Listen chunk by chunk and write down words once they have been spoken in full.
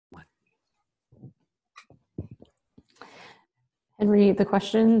Henry, the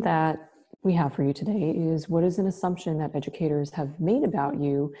question that we have for you today is, what is an assumption that educators have made about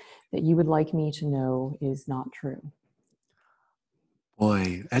you that you would like me to know is not true?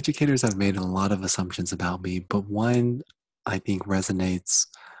 Boy, educators have made a lot of assumptions about me, but one I think resonates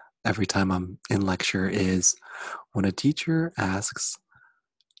every time I'm in lecture is when a teacher asks,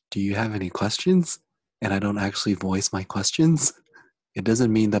 "Do you have any questions?" and I don't actually voice my questions, it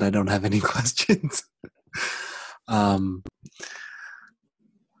doesn't mean that I don't have any questions. um,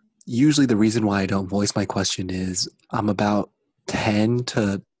 Usually the reason why I don't voice my question is I'm about 10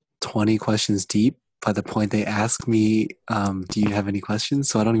 to 20 questions deep by the point they ask me, do you have any questions?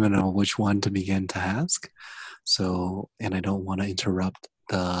 So I don't even know which one to begin to ask. So, and I don't want to interrupt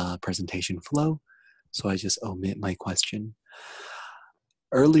the presentation flow. So I just omit my question.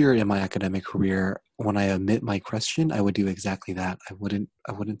 Earlier in my academic career, when I omit my question, I would do exactly that. I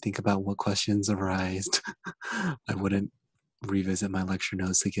wouldn't think about what questions arise. I wouldn't revisit my lecture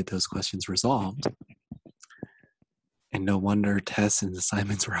notes to get those questions resolved. And no wonder tests and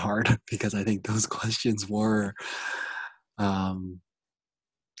assignments were hard because I think those questions were the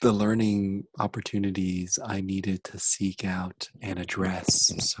learning opportunities I needed to seek out and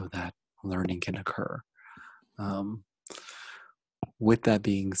address so that learning can occur. Um, with that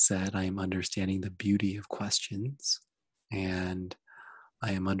being said, I am understanding the beauty of questions, and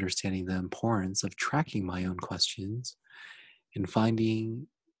I am understanding the importance of tracking my own questions and finding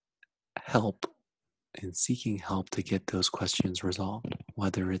help and seeking help to get those questions resolved,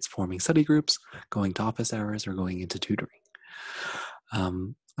 whether it's forming study groups, going to office hours, or going into tutoring.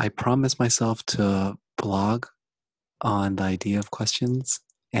 I promised myself to blog on the idea of questions,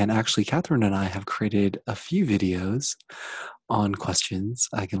 and actually Catherine and I have created a few videos on questions.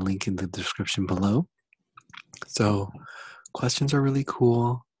 I can link in the description below. So questions are really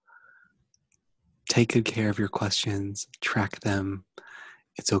cool. Take good care of your questions, track them.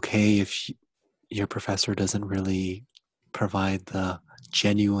 It's okay if your professor doesn't really provide the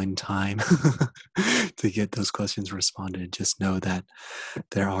genuine time to get those questions responded. Just know that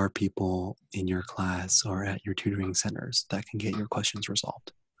there are people in your class or at your tutoring centers that can get your questions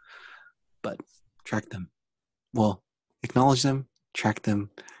resolved. But track them. Well, acknowledge them, track them,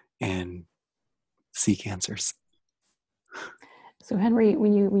 and seek answers. So, Henry,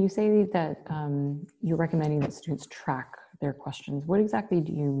 when you say that you're recommending that students track their questions, what exactly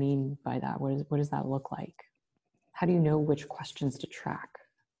do you mean by that? What does that look like? How do you know which questions to track?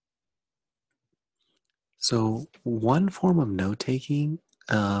 So one form of note-taking,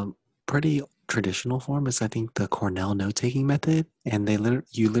 pretty traditional form, is I think the Cornell note-taking method, and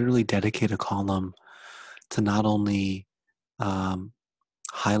you literally dedicate a column to not only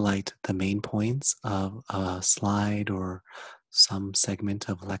highlight the main points of a slide or some segment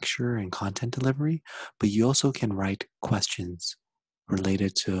of lecture and content delivery, but you also can write questions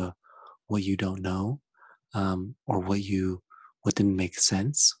related to what you don't know, or what didn't make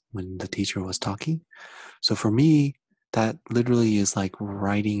sense when the teacher was talking. So for me, that literally is like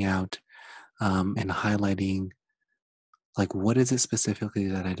writing out and highlighting, like, what is it specifically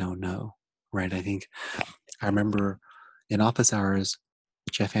that I don't know, right? I remember in office hours,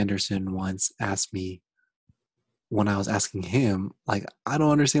 Jeff Anderson once asked me, when I was asking him, like, I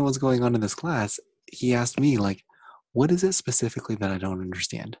don't understand what's going on in this class. He asked me, like, what is it specifically that I don't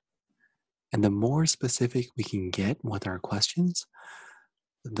understand? And the more specific we can get with our questions,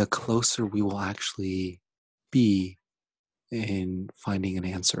 the closer we will actually be in finding an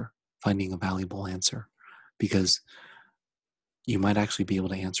answer, finding a valuable answer, because you might actually be able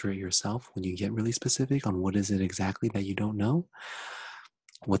to answer it yourself when you get really specific on what is it exactly that you don't know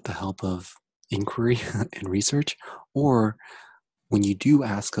with the help of inquiry and research. Or when you do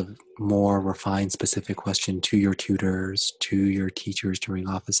ask a more refined specific question to your tutors, to your teachers during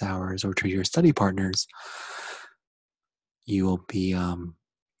office hours, or to your study partners, you will be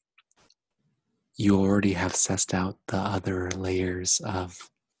you already have sussed out the other layers of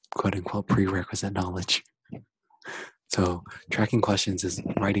quote unquote prerequisite knowledge. So tracking questions is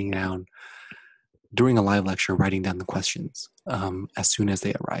writing down, during a live lecture, writing down the questions as soon as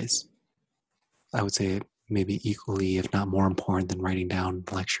they arise. I would say maybe equally, if not more important than writing down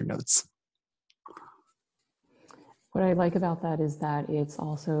lecture notes. What I like about that is that it's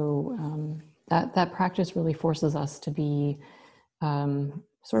also that practice really forces us to be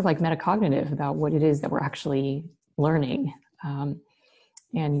sort of like metacognitive about what it is that we're actually learning. And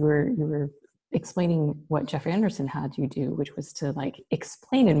you were explaining what Jeff Anderson had you do, which was to like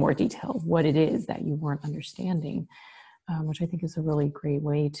explain in more detail what it is that you weren't understanding, which I think is a really great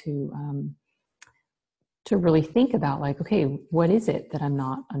way to to really think about like, okay, what is it that I'm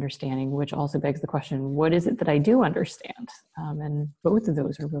not understanding? Which also begs the question, what is it that I do understand? And both of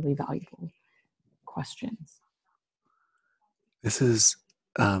those are really valuable questions. This is,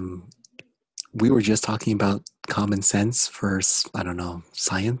 we were just talking about common sense versus, I don't know,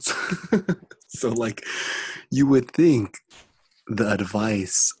 science. So, like, you would think the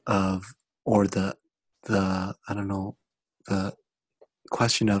advice of, or I don't know, the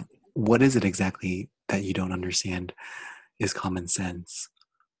question of what is it exactly that you don't understand is common sense.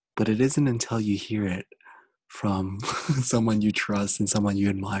 But it isn't until you hear it from someone you trust and someone you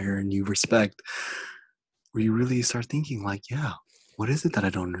admire and you respect where you really start thinking like, yeah, what is it that I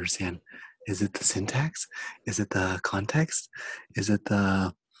don't understand? Is it the syntax? Is it the context? Is it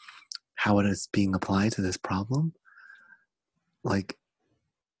the how it is being applied to this problem? Like,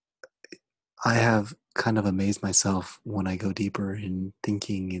 I have kind of amazed myself when I go deeper in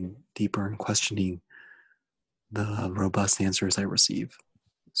thinking and deeper in questioning the robust answers I receive.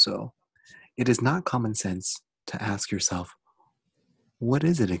 So it is not common sense to ask yourself, what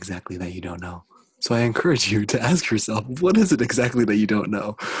is it exactly that you don't know? So I encourage you to ask yourself, what is it exactly that you don't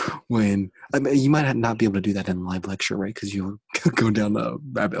know? When I mean, you might not be able to do that in live lecture, right? Because you'll go down a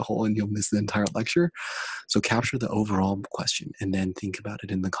rabbit hole and you'll miss the entire lecture. So capture the overall question and then think about it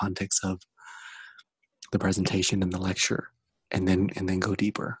in the context of the presentation and the lecture, and then go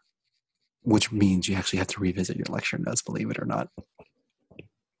deeper. Which means you actually have to revisit your lecture notes, believe it or not.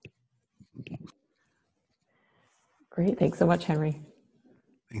 Great. Thanks so much, Henry.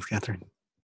 Thanks, Catherine.